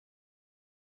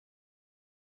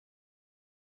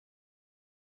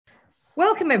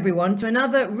Welcome everyone to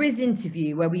another RIS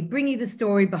interview where we bring you the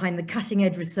story behind the cutting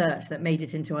edge research that made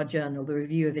it into our journal, the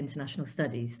Review of International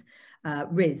Studies,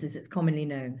 RIS as it's commonly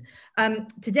known.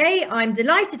 Today I'm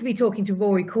delighted to be talking to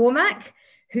Rory Cormack,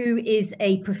 who is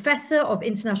a Professor of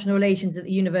International Relations at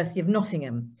the University of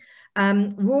Nottingham.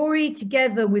 Rory,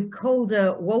 together with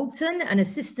Calder Walton, an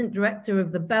Assistant Director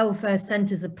of the Belfair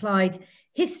Centre's Applied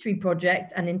History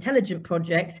Project and Intelligence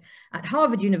Project at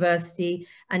Harvard University,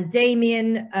 and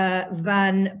Damien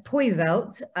van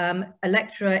Poyvelt, a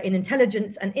lecturer in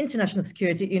intelligence and international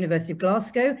security at the University of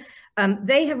Glasgow.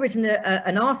 They have written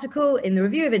an article in the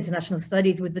Review of International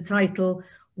Studies with the title,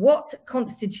 "What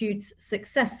Constitutes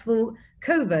Successful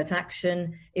Covert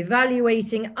Action?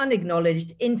 Evaluating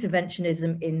Unacknowledged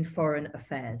Interventionism in Foreign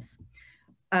Affairs."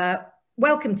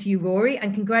 Welcome to you, Rory,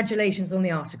 and congratulations on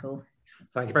the article.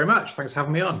 Thank you very much. Thanks for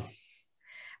having me on.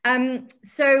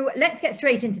 So let's get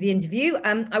straight into the interview.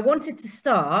 I wanted to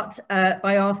start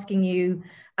by asking you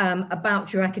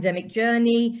about your academic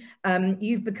journey.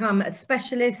 You've become a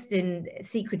specialist in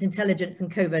secret intelligence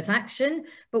and covert action,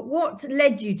 but what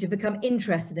led you to become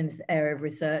interested in this area of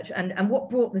research, and what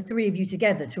brought the three of you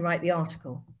together to write the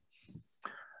article?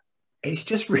 It's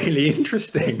just really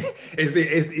interesting is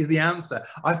the answer.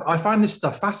 I find this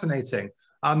stuff fascinating.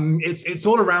 It's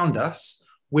all around us.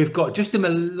 We've got, just in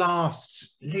literally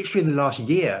the last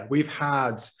year, we've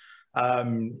had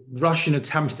Russian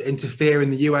attempts to interfere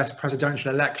in the US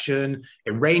presidential election,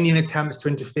 Iranian attempts to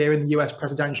interfere in the US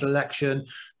presidential election,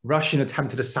 Russian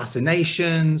attempted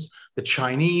assassinations, the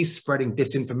Chinese spreading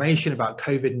disinformation about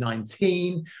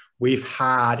COVID-19. We've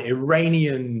had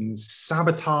Iranian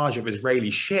sabotage of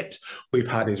Israeli ships. We've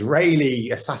had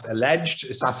Israeli alleged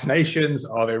assassinations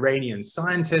of Iranian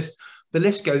scientists. The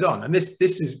list goes on, and this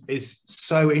is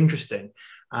so interesting.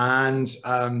 And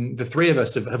the three of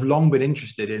us have long been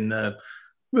interested in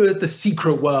the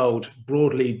secret world,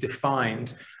 broadly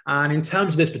defined. And in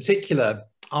terms of this particular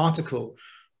article,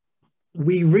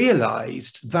 we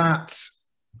realized that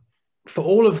for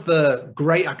all of the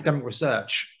great academic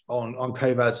research on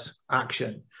covert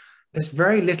action, there's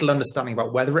very little understanding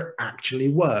about whether it actually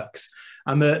works.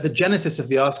 And the genesis of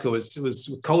the article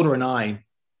was Calder and I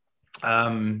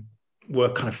were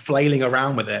kind of flailing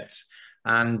around with it,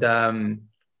 and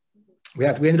we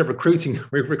ended up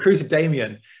recruited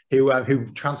Damien, who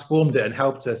transformed it and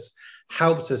helped us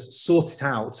sort it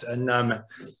out and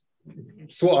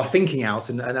sort our thinking out,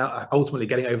 and ultimately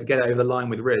get over the line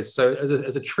with RIS. So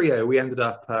as a trio, we ended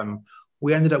up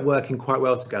working quite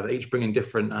well together, each bringing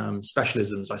different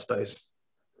specialisms, I suppose.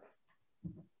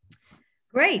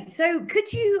 Great. So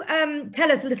could you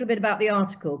tell us a little bit about the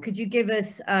article? Could you give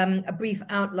us a brief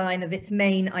outline of its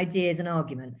main ideas and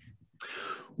arguments?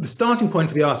 The starting point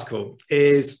for the article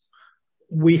is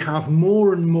we have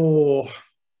more and more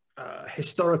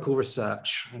historical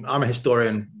research. I'm a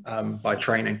historian by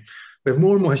training. We have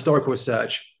more and more historical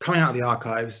research coming out of the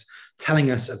archives telling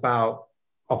us about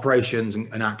operations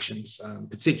and actions,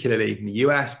 particularly in the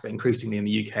US, but increasingly in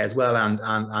the UK as well, and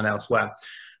elsewhere.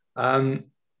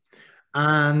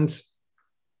 And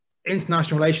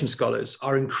international relations scholars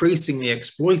are increasingly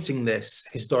exploiting this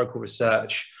historical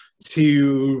research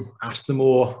to ask the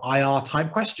more IR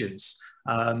type questions.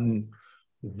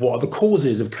 What are the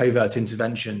causes of covert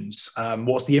interventions?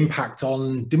 What's the impact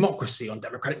on democracy, on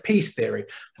democratic peace theory?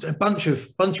 There's a bunch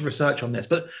of research on this,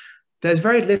 but there's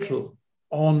very little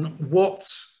on what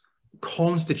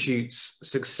constitutes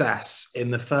success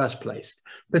in the first place,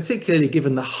 particularly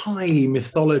given the highly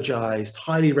mythologized,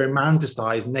 highly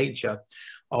romanticized nature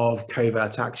of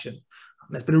covert action.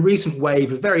 There's been a recent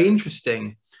wave of very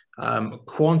interesting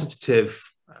quantitative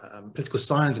political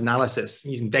science analysis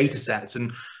using data sets,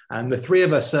 and the three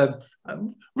of us are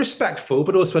respectful,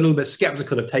 but also a little bit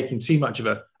skeptical of taking too much of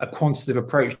a quantitative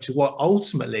approach to what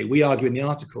ultimately, we argue in the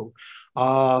article,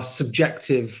 are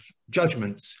subjective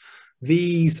judgments.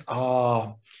 These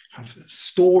are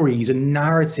stories and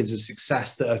narratives of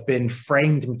success that have been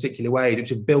framed in particular ways, which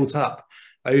have built up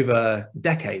over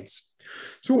decades.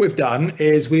 So what we've done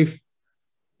is we've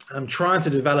tried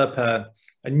to develop a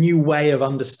new way of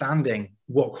understanding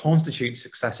what constitutes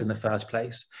success in the first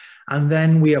place. And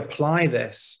then we apply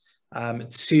this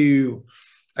to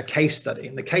a case study.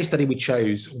 And the case study we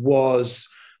chose was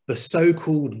the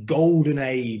so-called golden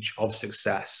age of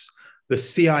success, the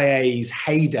CIA's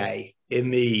heyday in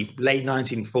the late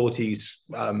 1940s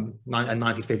and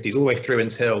 1950s, all the way through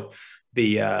until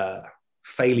the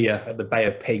failure at the Bay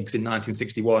of Pigs in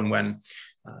 1961, when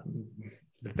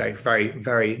very, very,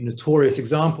 very notorious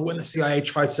example when the CIA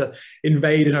tried to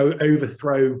invade and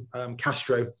overthrow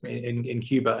Castro in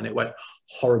Cuba, and it went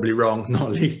horribly wrong,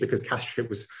 not least because Castro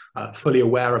was fully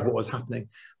aware of what was happening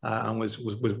and was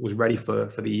ready for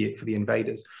the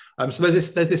invaders. So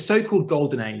there's this so-called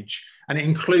golden age, and it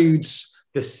includes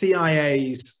the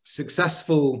CIA's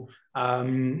successful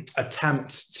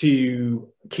attempt to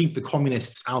keep the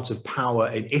communists out of power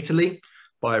in Italy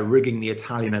by rigging the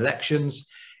Italian elections.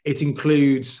 It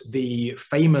includes the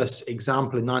famous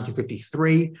example in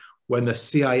 1953 when the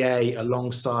CIA,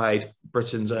 alongside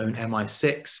Britain's own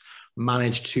MI6,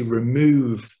 managed to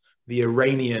remove the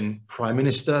Iranian Prime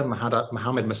Minister,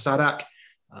 Mohammad Mossadegh,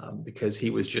 because he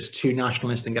was just too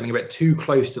nationalist and getting a bit too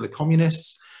close to the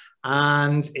communists.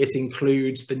 And it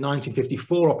includes the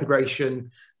 1954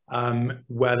 operation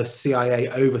where the CIA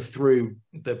overthrew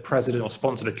the president or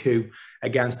sponsored a coup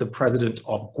against the president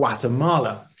of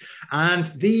Guatemala. And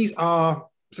these are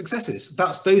successes.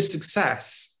 The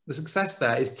success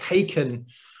there is taken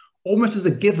almost as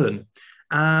a given.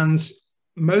 And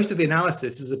most of the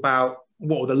analysis is about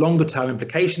what were the longer term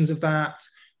implications of that,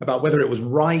 about whether it was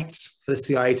right for the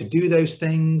CIA to do those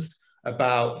things,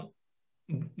 about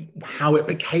how it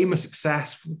became a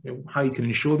success, how you can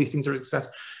ensure these things are a success.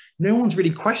 No one's really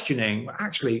questioning,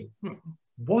 actually,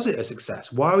 was it a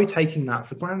success? Why are we taking that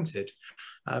for granted?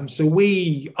 So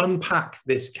we unpack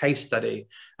this case study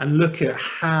and look at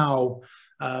how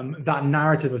that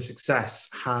narrative of success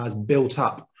has built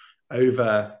up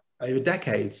over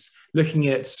decades, looking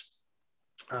at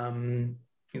the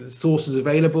sources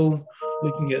available,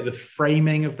 looking at the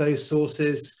framing of those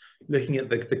sources, looking at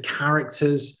the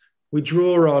characters. We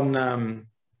draw on a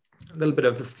little bit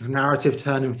of the narrative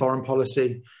turn in foreign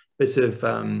policy, bit of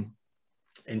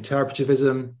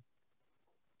interpretivism,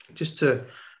 just to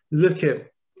look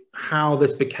at how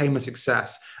this became a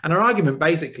success. And our argument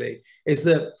basically is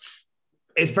that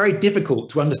it's very difficult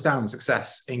to understand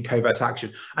success in covert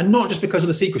action, and not just because of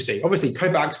the secrecy. Obviously,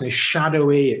 covert action is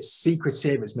shadowy, it's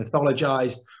secretive, it's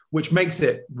mythologized, which makes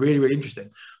it really, really interesting.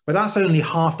 But that's only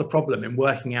half the problem in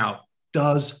working out,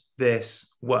 does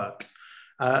this work?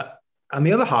 And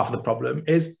the other half of the problem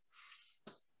is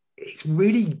it's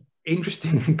really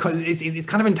interesting because it's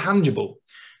kind of intangible,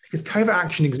 because covert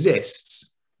action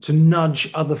exists to nudge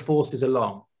other forces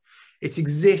along. It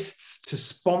exists to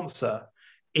sponsor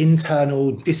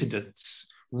internal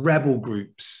dissidents, rebel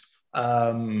groups,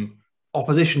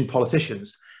 opposition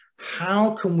politicians.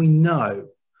 How can we know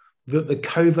that the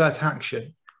covert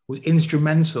action was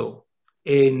instrumental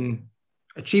in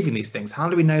achieving these things? How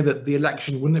do we know that the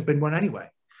election wouldn't have been won anyway,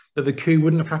 that the coup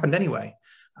wouldn't have happened anyway?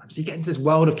 So you get into this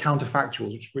world of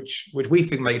counterfactuals, which we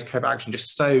think makes covert action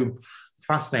just so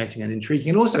fascinating and intriguing.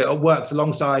 And also it works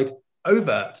alongside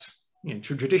overt,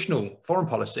 traditional foreign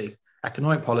policy,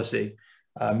 economic policy,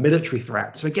 military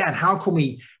threat. So again, how can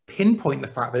we pinpoint the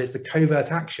fact that it's the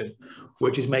covert action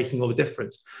which is making all the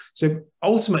difference? So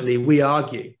ultimately, we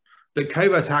argue that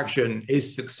covert action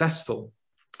is successful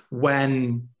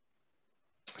when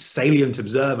salient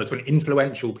observers, when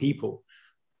influential people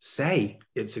say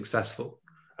it's successful,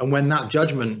 and when that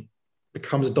judgment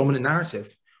becomes a dominant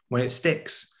narrative, when it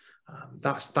sticks.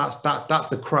 That's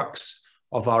the crux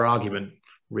of our argument,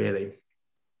 really.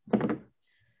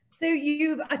 So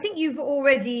I think you've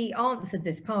already answered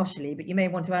this partially, but you may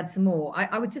want to add some more.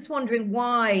 I was just wondering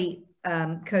why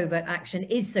covert action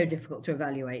is so difficult to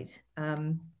evaluate.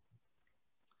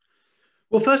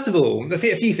 Well, first of all, a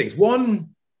few things.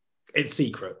 One, it's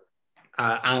secret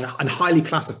and highly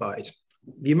classified.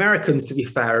 The Americans, to be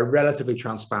fair, are relatively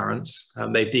transparent.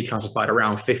 They've declassified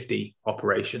around 50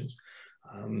 operations.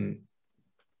 The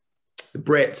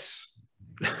Brits,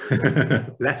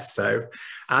 less so,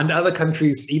 and other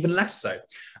countries even less so.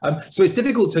 So it's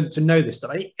difficult to know this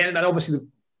stuff. And obviously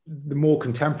the more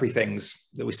contemporary things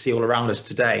that we see all around us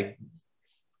today,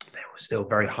 they're still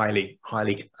very highly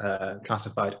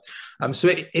classified. So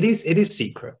it is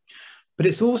secret, but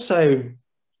it's also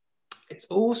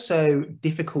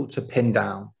difficult to pin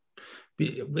down.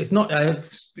 It's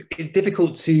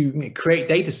difficult to create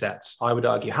data sets, I would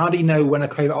argue. How do you know when a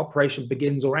covert operation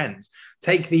begins or ends?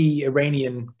 Take the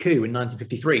Iranian coup in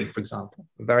 1953, for example,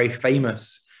 a very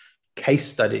famous case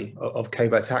study of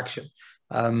covert action.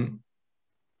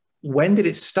 When did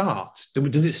it start?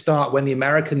 Does it start when the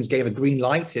Americans gave a green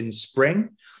light in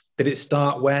spring? Did it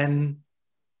start when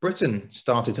Britain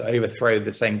started to overthrow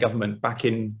the same government back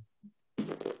in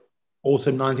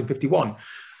autumn 1951?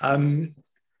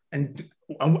 And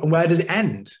where does it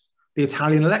end? The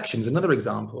Italian elections, another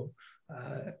example.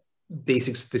 The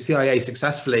CIA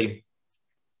successfully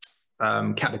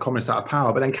kept the communists out of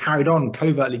power, but then carried on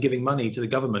covertly giving money to the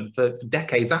government for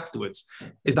decades afterwards.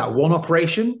 Is that one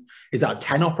operation? Is that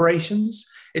 10 operations?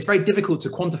 It's very difficult to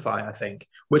quantify, I think,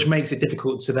 which makes it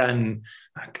difficult to then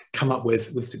come up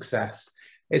with success.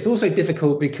 It's also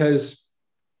difficult because,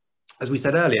 as we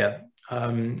said earlier,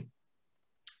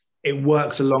 it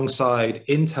works alongside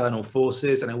internal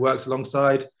forces and it works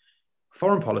alongside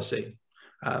foreign policy.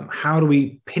 How do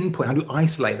we pinpoint, how do we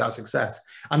isolate that success?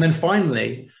 And then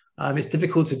finally, it's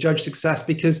difficult to judge success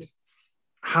because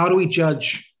how do we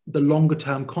judge the longer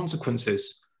term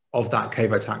consequences of that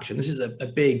covert action? This is a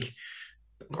big,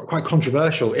 quite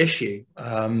controversial issue.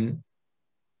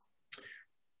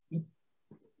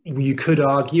 You could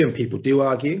argue, and people do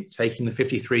argue, taking the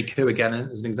 53 coup again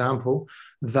as an example,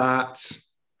 that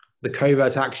the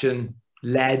covert action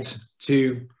led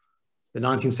to the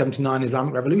 1979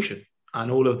 Islamic Revolution and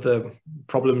all of the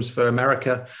problems for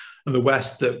America and the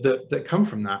West that come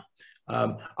from that.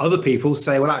 Other people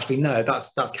say, well, actually, no,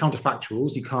 that's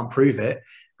counterfactuals. You can't prove it.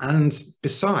 And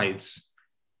besides,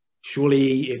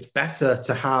 surely it's better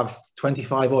to have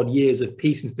 25 odd years of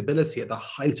peace and stability at the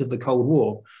height of the Cold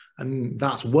War. And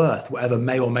that's worth whatever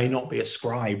may or may not be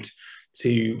ascribed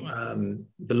to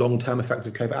the long-term effects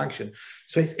of covert action.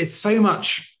 So it's so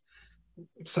much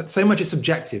is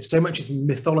subjective, so much is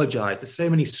mythologized. There's so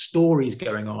many stories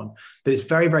going on that it's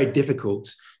very, very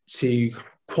difficult to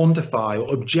quantify or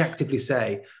objectively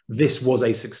say this was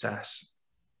a success.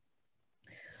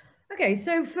 Okay,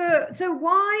 so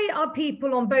why are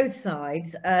people on both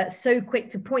sides so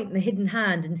quick to point the hidden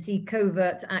hand and see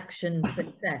covert action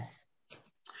success?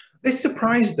 This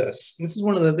surprised us. This is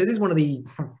one of the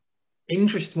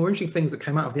more interesting things that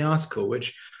came out of the article,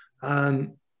 which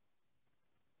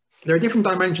there are different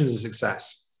dimensions of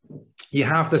success. You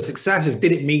have the success of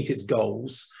did it meet its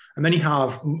goals, and then you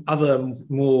have other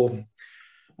more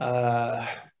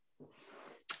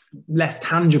less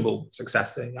tangible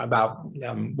success about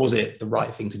was it the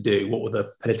right thing to do? What were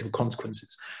the political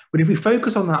consequences? But if we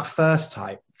focus on that first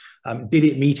type, did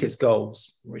it meet its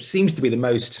goals, which seems to be the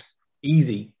most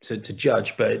easy to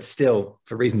judge, but it's still,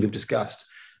 for reasons we've discussed,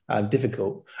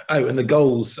 difficult. Oh, and the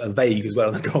goals are vague as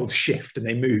well. The goals shift and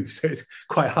they move, so it's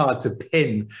quite hard to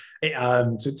pin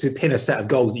to pin a set of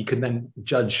goals that you can then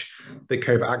judge the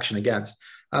covert action against.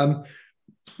 But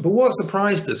what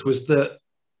surprised us was that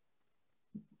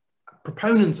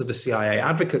proponents of the CIA,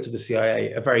 advocates of the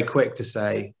CIA, are very quick to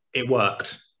say it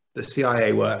worked. The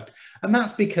CIA worked, and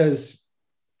that's because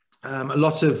a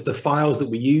lot of the files that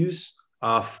we use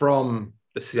are from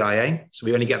the CIA, so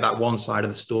we only get that one side of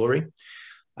the story.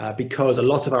 Because a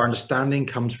lot of our understanding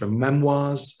comes from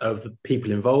memoirs of the people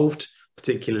involved,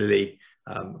 particularly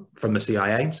from the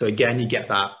CIA. So again, you get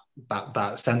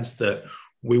that sense that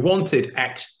we wanted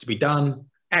X to be done,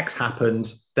 X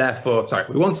happened, therefore, sorry,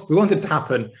 we wanted it to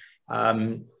happen,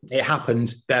 it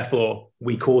happened, therefore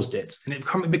we caused it. And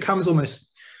it becomes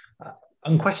almost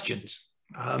unquestioned.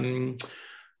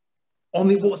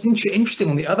 What's interesting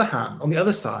on the other hand, on the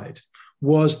other side,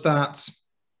 was that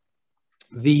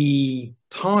the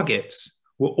targets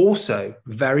were also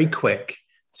very quick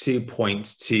to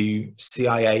point to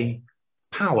CIA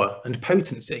power and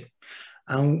potency.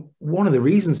 And one of the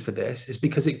reasons for this is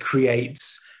because it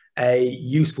creates a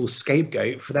useful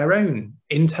scapegoat for their own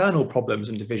internal problems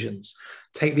and divisions.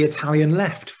 Take the Italian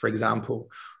left, for example.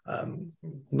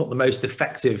 Not the most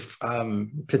effective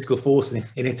political force in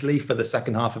Italy for the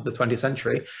second half of the 20th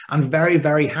century, and very,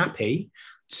 very happy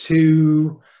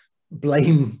to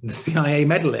blame the CIA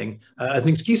meddling as an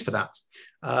excuse for that.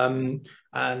 And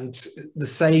the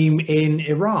same in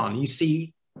Iran. You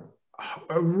see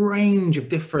a range of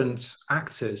different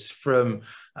actors, from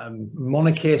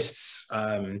monarchists,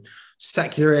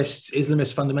 secularists,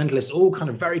 Islamist fundamentalists, all kind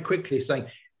of very quickly saying,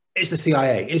 it's the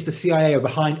CIA. It's the CIA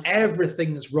behind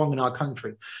everything that's wrong in our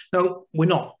country. Now, we're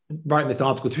not writing this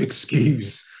article to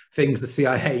excuse things the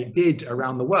CIA did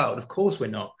around the world. Of course we're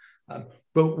not.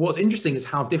 But what's interesting is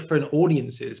how different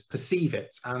audiences perceive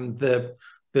it, and the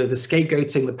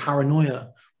scapegoating, the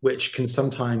paranoia, which can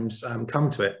sometimes come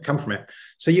from it.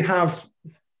 So you have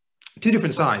two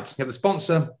different sides. You have the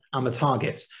sponsor and the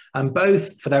target, and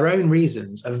both, for their own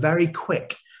reasons, are very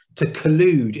quick to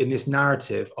collude in this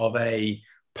narrative of a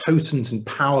potent and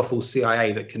powerful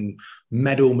CIA that can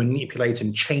meddle, manipulate,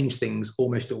 and change things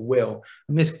almost at will.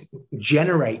 And this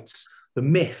generates the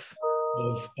myth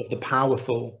of the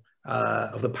powerful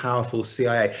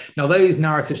CIA. Now, those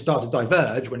narratives start to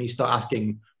diverge when you start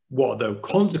asking, what are the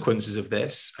consequences of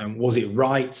this? And was it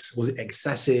right? Was it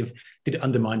excessive? Did it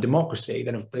undermine democracy?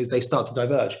 Then they start to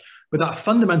diverge. But that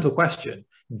fundamental question,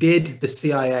 did the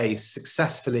CIA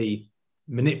successfully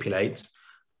manipulate?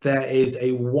 there is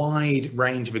a wide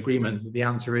range of agreement. The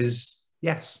answer is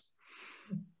yes.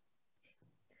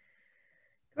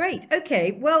 Great.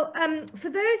 Okay. Well, for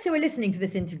those who are listening to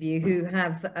this interview who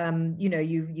have, you know,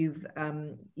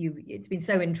 it's been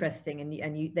so interesting,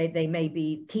 and they may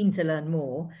be keen to learn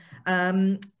more.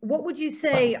 What would you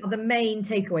say are the main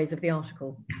takeaways of the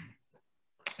article?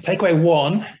 Takeaway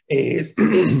one is,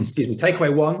 excuse me.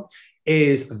 Takeaway one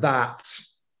is that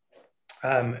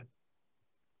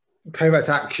covert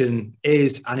action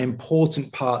is an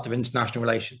important part of international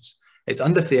relations. It's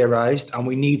under-theorized, and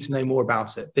we need to know more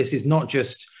about it. This is not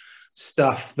just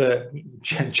stuff that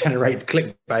generates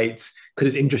clickbait because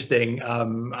it's interesting,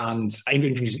 and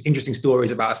interesting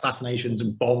stories about assassinations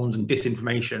and bombs and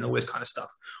disinformation, all this kind of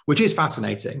stuff, which is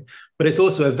fascinating, but it's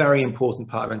also a very important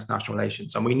part of international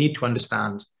relations, and we need to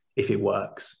understand if it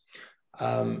works.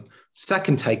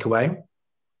 Second takeaway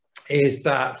is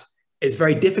that it's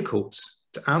very difficult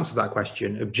to answer that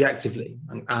question objectively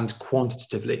and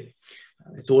quantitatively.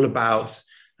 It's all about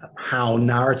how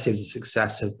narratives of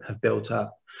success have built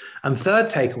up. And third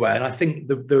takeaway, and I think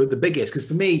the biggest, because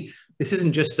for me, this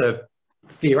isn't just a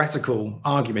theoretical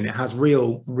argument, it has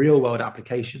real world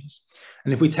applications.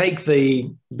 And if we take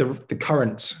the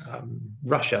current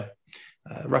Russia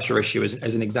issue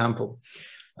as an example,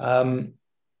 how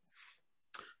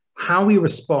we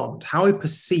respond, how we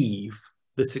perceive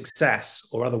the success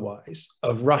or otherwise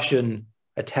of Russian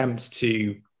attempts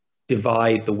to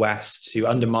divide the West, to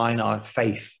undermine our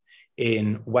faith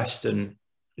in Western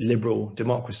liberal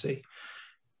democracy,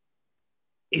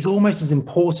 is almost as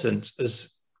important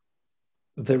as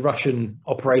the Russian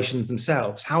operations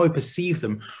themselves. How we perceive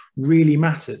them really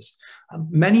matters.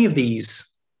 Many of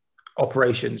these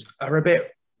operations are a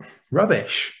bit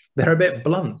rubbish. They're a bit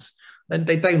blunt.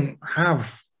 They don't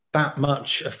have that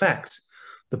much effect.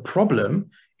 The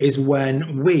problem is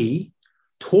when we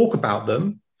talk about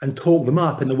them and talk them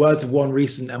up, in the words of one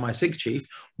recent MI6 chief,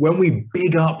 when we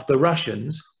big up the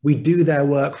Russians, we do their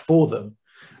work for them.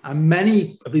 And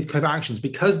many of these covert actions,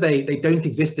 because they don't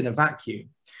exist in a vacuum,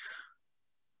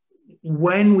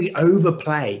 when we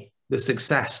overplay the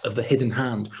success of the hidden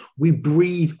hand, we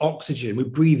breathe oxygen, we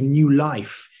breathe new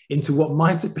life into what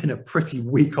might have been a pretty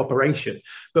weak operation.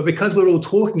 But because we're all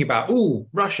talking about, oh,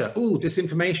 Russia, oh,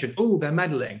 disinformation, oh, they're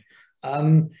meddling,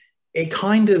 it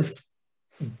kind of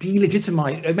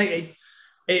delegitimizes,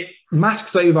 it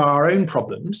masks over our own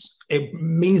problems. It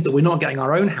means that we're not getting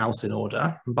our own house in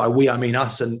order. And by we, I mean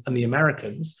us and the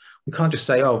Americans. We can't just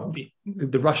say, oh,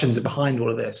 the Russians are behind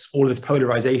all of this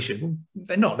polarization.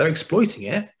 They're not. They're exploiting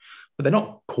it, but they're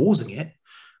not causing it.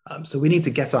 So we need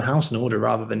to get our house in order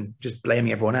rather than just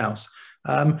blaming everyone else.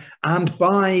 And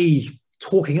by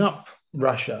talking up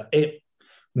Russia, it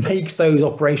makes those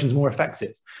operations more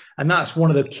effective. And that's one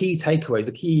of the key takeaways,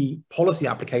 the key policy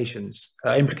implications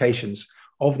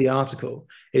of the article,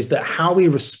 is that how we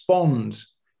respond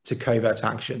to covert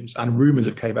actions and rumors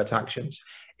of covert actions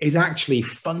is actually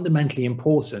fundamentally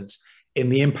important in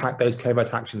the impact those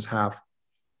covert actions have.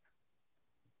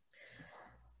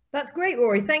 That's great,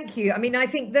 Rory. Thank you. I mean, I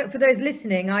think that for those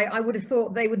listening, I would have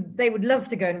thought they would love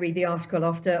to go and read the article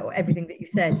after everything that you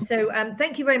said. So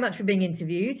thank you very much for being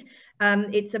interviewed.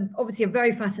 It's obviously a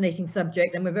very fascinating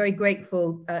subject, and we're very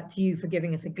grateful to you for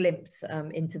giving us a glimpse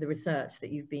into the research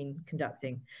that you've been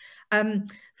conducting. For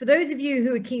those of you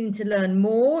who are keen to learn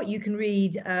more, you can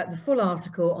read the full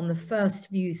article on the First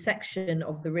View section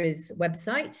of the RIS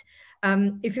website.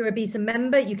 If you're a BISA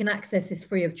member, you can access this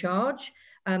free of charge.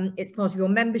 It's part of your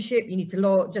membership. You need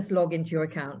to just log into your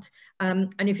account.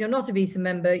 And if you're not a BISA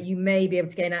member, you may be able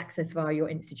to gain access via your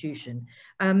institution.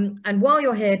 And while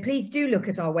you're here, please do look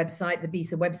at our website, the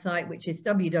BISA website, which is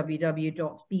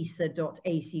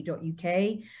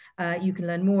www.bisa.ac.uk. You can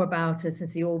learn more about us and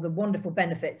see all the wonderful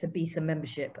benefits a BISA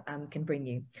membership can bring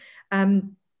you.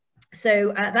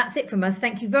 So that's it from us.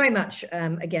 Thank you very much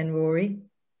again, Rory.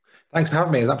 Thanks for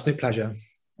having me. It's an absolute pleasure.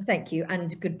 Thank you,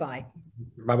 and goodbye.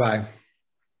 Bye-bye.